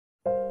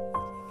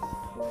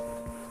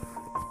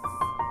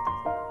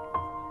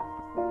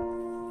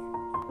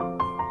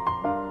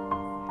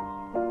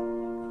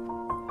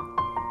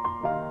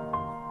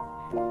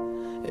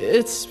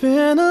It's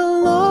been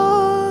a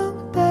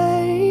long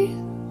day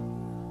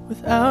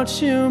without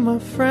you, my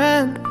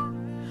friend,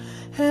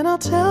 and I'll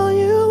tell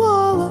you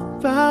all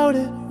about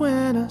it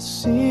when I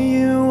see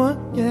you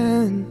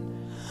again.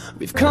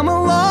 We've come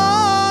a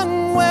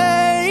long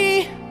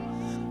way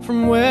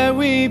from where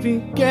we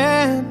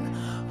began.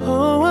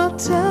 Oh, I'll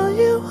tell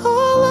you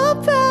all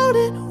about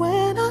it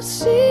when I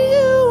see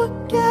you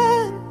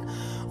again.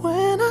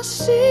 When I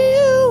see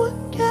you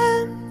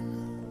again.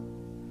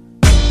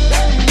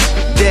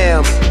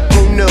 Damn,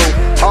 who knew?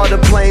 All the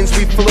planes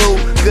we flew,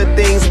 good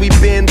things we've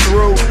been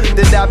through.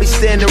 That I'll be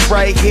standing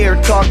right here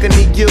talking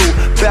to you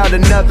about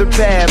another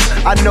path.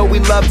 I know we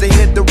love to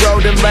hit the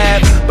road and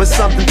laugh, but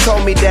something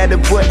told me that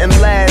it wouldn't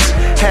last.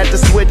 Had to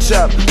switch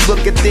up,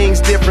 look at things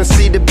different,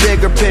 see the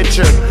bigger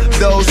picture.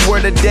 Those were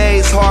the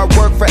days, hard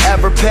work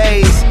forever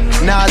pays.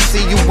 Now I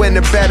see you in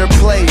a better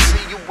place.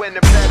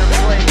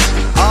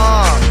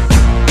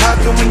 How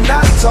can we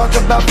not talk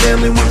about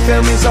family when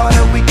family's all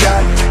that we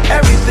got?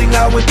 Everything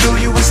I went through,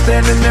 you were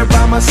standing there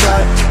by my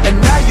side, and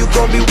now you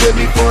gon' be with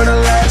me for the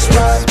last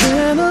ride. It's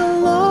been a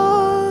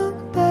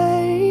long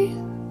day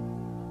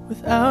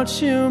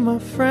without you, my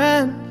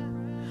friend,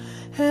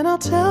 and I'll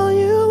tell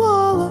you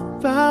all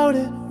about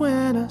it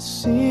when I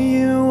see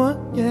you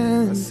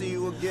again.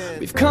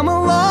 We've come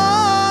a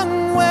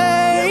long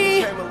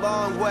way,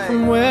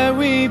 from where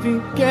we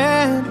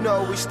began. You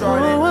know, we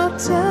started. Oh, I'll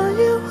tell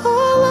you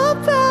all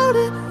about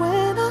it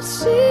when I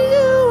see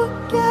you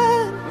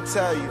again. Let me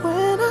tell you.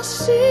 When I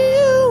see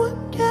you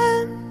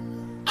again.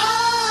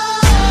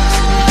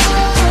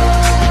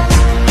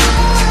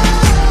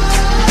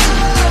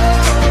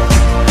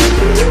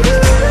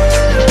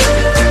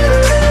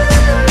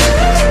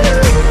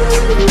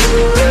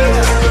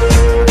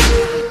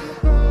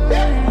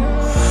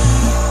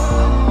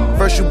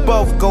 First you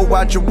both go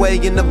out your way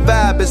and the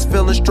vibe is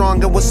feeling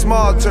strong, and what's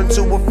small turn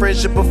to a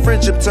friendship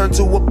turn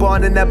to a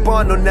bond, and that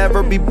bond will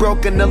never be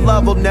broken, the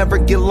love will never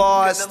get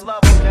lost.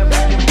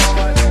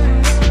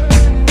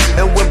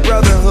 And when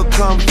brotherhood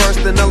come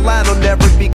first, then the line will never be